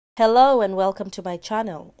Hello and welcome to my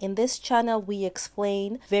channel. In this channel, we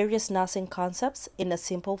explain various nursing concepts in a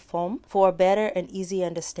simple form for a better and easy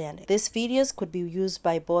understanding. These videos could be used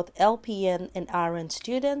by both LPN and RN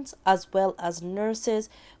students as well as nurses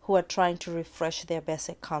who are trying to refresh their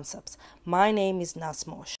basic concepts. My name is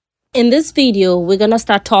Nasmosh. In this video, we're going to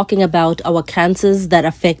start talking about our cancers that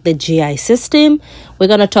affect the GI system. We're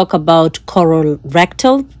going to talk about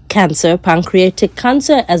colorectal cancer, pancreatic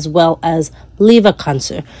cancer, as well as liver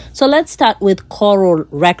cancer. So let's start with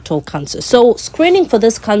colorectal cancer. So screening for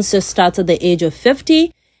this cancer starts at the age of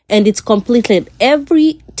 50 and it's completed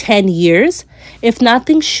every 10 years. If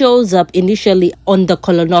nothing shows up initially on the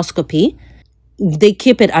colonoscopy, they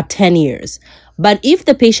keep it at 10 years. But if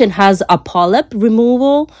the patient has a polyp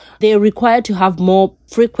removal, they're required to have more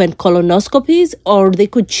frequent colonoscopies, or they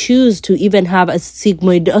could choose to even have a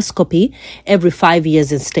sigmoidoscopy every 5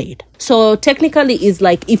 years instead. So technically, it's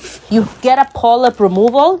like if you get a polyp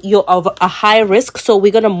removal, you're of a high risk, so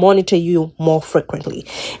we're going to monitor you more frequently.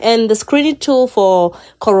 And the screening tool for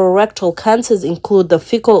colorectal cancers include the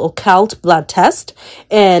fecal occult blood test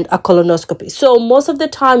and a colonoscopy. So most of the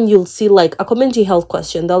time, you'll see like a community health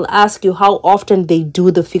question. They'll ask you how often they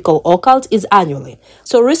do the fecal occult is annually.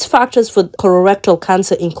 So risk factors for colorectal cancer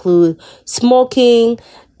include smoking,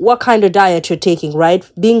 what kind of diet you're taking, right?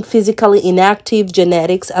 Being physically inactive,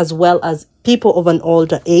 genetics, as well as people of an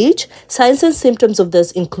older age. Signs and symptoms of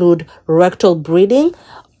this include rectal bleeding.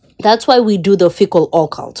 That's why we do the fecal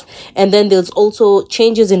occult. And then there's also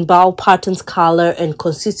changes in bowel patterns, color, and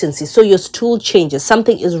consistency. So your stool changes.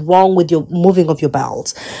 Something is wrong with your moving of your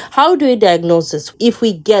bowels. How do we diagnose this? If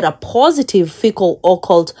we get a positive fecal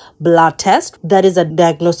occult blood test, that is a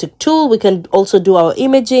diagnostic tool. We can also do our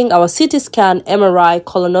imaging, our CT scan, MRI,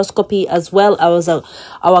 colonoscopy, as well as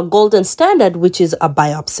our golden standard, which is a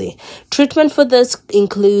biopsy. Treatment for this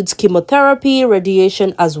includes chemotherapy,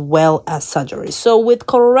 radiation, as well as surgery. So with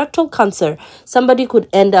colorectal cancer, somebody could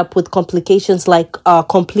end up with complications like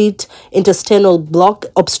complete intestinal block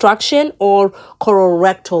obstruction or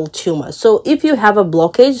colorectal tumor. So if you have a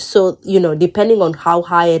blockage, so depending on how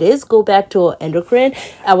high it is, go back to endocrine,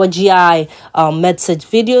 our GI med-surg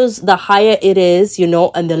videos. The higher it is,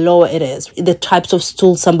 and the lower it is, the types of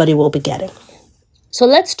stool somebody will be getting. So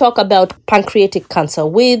let's talk about pancreatic cancer.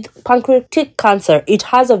 With pancreatic cancer, it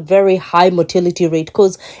has a very high mortality rate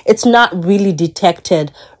because it's not really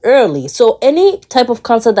detected early. So any type of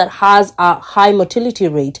cancer that has a high mortality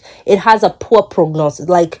rate, it has a poor prognosis,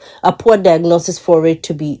 like a poor diagnosis for it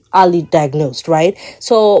to be early diagnosed, right?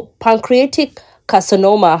 So pancreatic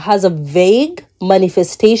carcinoma has a vague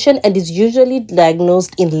manifestation and is usually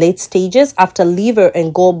diagnosed in late stages after liver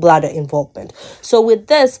and gallbladder involvement. So with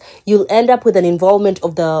this, you'll end up with an involvement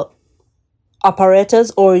of the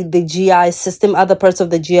apparatus or the GI system, other parts of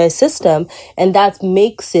the GI system, and that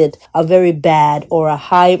makes it a very bad or a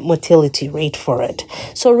high mortality rate for it.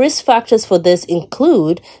 So risk factors for this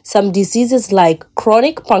include some diseases like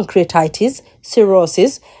chronic pancreatitis,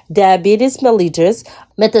 cirrhosis, diabetes mellitus,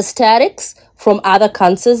 metastatics from other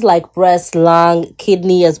cancers like breast, lung,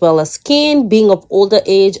 kidney, as well as skin, being of older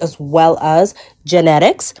age, as well as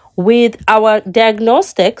genetics. With our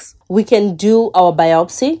diagnostics, we can do our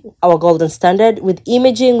biopsy, our golden standard. With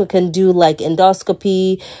imaging, we can do like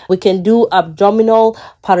endoscopy. We can do abdominal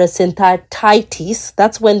parasympatitis.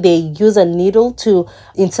 That's when they use a needle to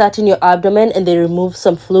insert in your abdomen and they remove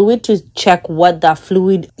some fluid to check what that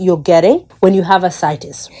fluid you're getting when you have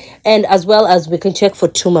ascites. And as well as we can check for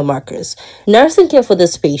tumor markers. Nursing care for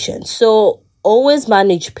this patient. So always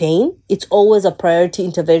manage pain. It's always a priority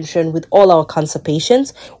intervention with all our cancer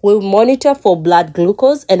patients. We'll monitor for blood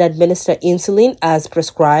glucose and administer insulin as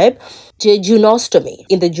prescribed. Jejunostomy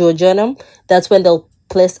in the duodenum, that's when they'll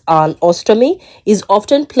place an ostomy, is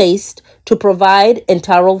often placed to provide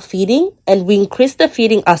enteral feeding, and we increase the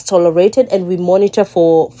feeding as tolerated, and we monitor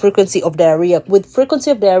for frequency of diarrhea. With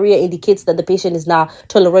frequency of diarrhea indicates that the patient is not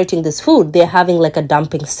tolerating this food. They're having like a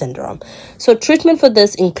dumping syndrome. So treatment for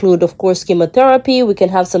this include, of course, chemotherapy. We can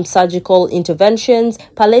have some surgical interventions,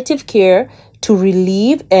 palliative care to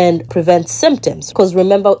relieve and prevent symptoms. Because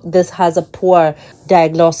remember, this has a poor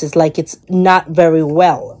diagnosis, like it's not very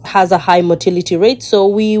well, has a high mortality rate. So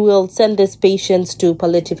we will send these patients to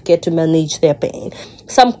palliative care to manage their pain.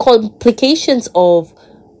 Some complications of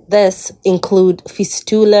this include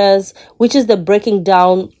fistulas, which is the breaking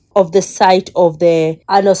down of the site of the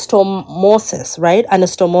anastomosis, right?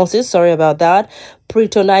 Anastomosis, sorry about that.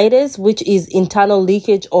 Peritonitis, which is internal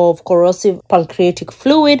leakage of corrosive pancreatic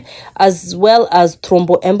fluid, as well as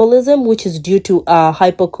thromboembolism, which is due to a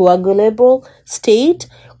hypocoagulable state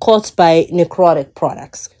caused by necrotic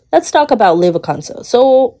products. Let's talk about liver cancer.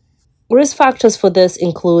 So Risk factors for this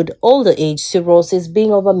include older age, cirrhosis,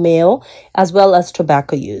 being of a male, as well as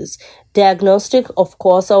tobacco use. Diagnostic, of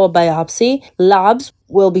course, our biopsy. Labs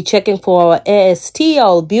will be checking for our AST,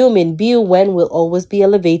 albumin, BUN will always be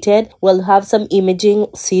elevated. We'll have some imaging,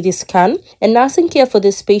 CT scan. And nursing care for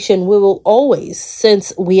this patient, we will always,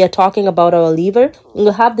 since we are talking about our liver,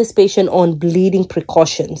 we'll have this patient on bleeding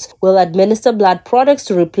precautions. We'll administer blood products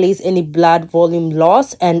to replace any blood volume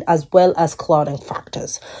loss and as well as clotting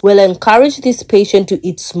factors. We'll encourage this patient to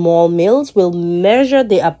eat small meals. We'll measure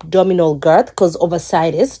the abdominal girth because of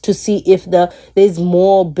ascites to see if there's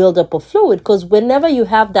more buildup of fluid, because whenever you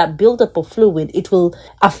have that buildup of fluid, it will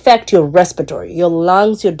affect your respiratory. Your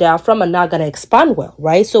lungs, your diaphragm are not going to expand well,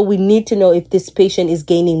 right? So we need to know if this patient is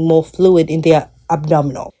gaining more fluid in their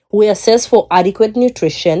abdominal. We assess for adequate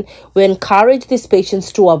nutrition. We encourage these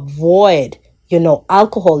patients to avoid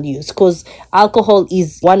alcohol use, because alcohol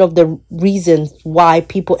is one of the reasons why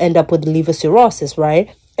people end up with liver cirrhosis, right?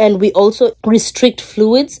 And we also restrict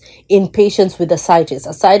fluids in patients with ascites.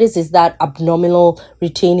 Ascites is that abdominal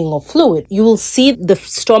retaining of fluid. You will see the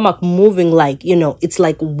stomach moving like, it's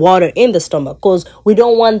like water in the stomach, because we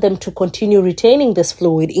don't want them to continue retaining this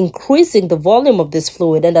fluid, increasing the volume of this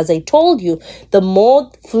fluid. And as I told you, the more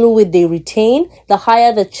fluid they retain, the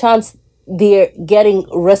higher the chance they're getting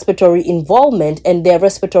respiratory involvement, and their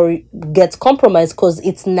respiratory gets compromised because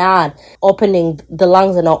it's not opening, the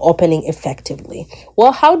lungs are not opening effectively.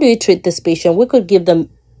 Well, how do you treat this patient? We could give them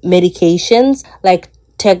medications like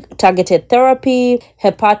targeted therapy,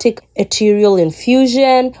 hepatic arterial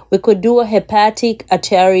infusion. We could do a hepatic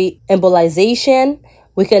artery embolization.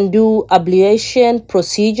 We can do ablation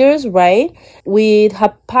procedures, right? With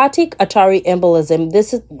hepatic artery embolism,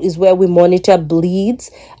 this is where we monitor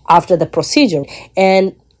bleeds after the procedure.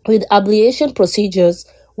 And with ablation procedures,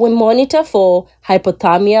 we monitor for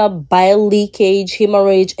hypothermia, bile leakage,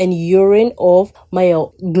 hemorrhage, and urine of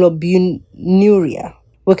myoglobinuria.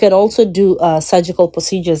 We can also do surgical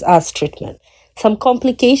procedures as treatment. Some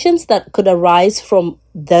complications that could arise from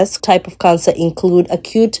this type of cancer include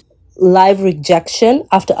acute live rejection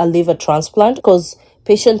after a liver transplant, because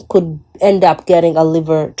patients could end up getting a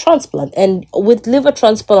liver transplant. And with liver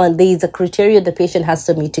transplant, there is a criteria the patient has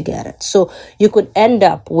to meet to get it. So you could end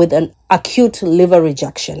up with an acute liver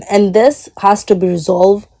rejection. And this has to be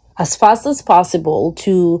resolved as fast as possible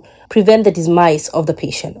to prevent the demise of the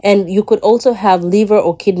patient. And you could also have liver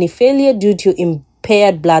or kidney failure due to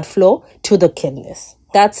impaired blood flow to the kidneys.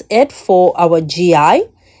 That's it for our GI.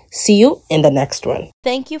 See you in the next one.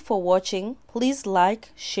 Thank you for watching. Please like,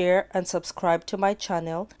 share, and subscribe to my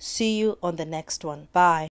channel. See you on the next one. Bye.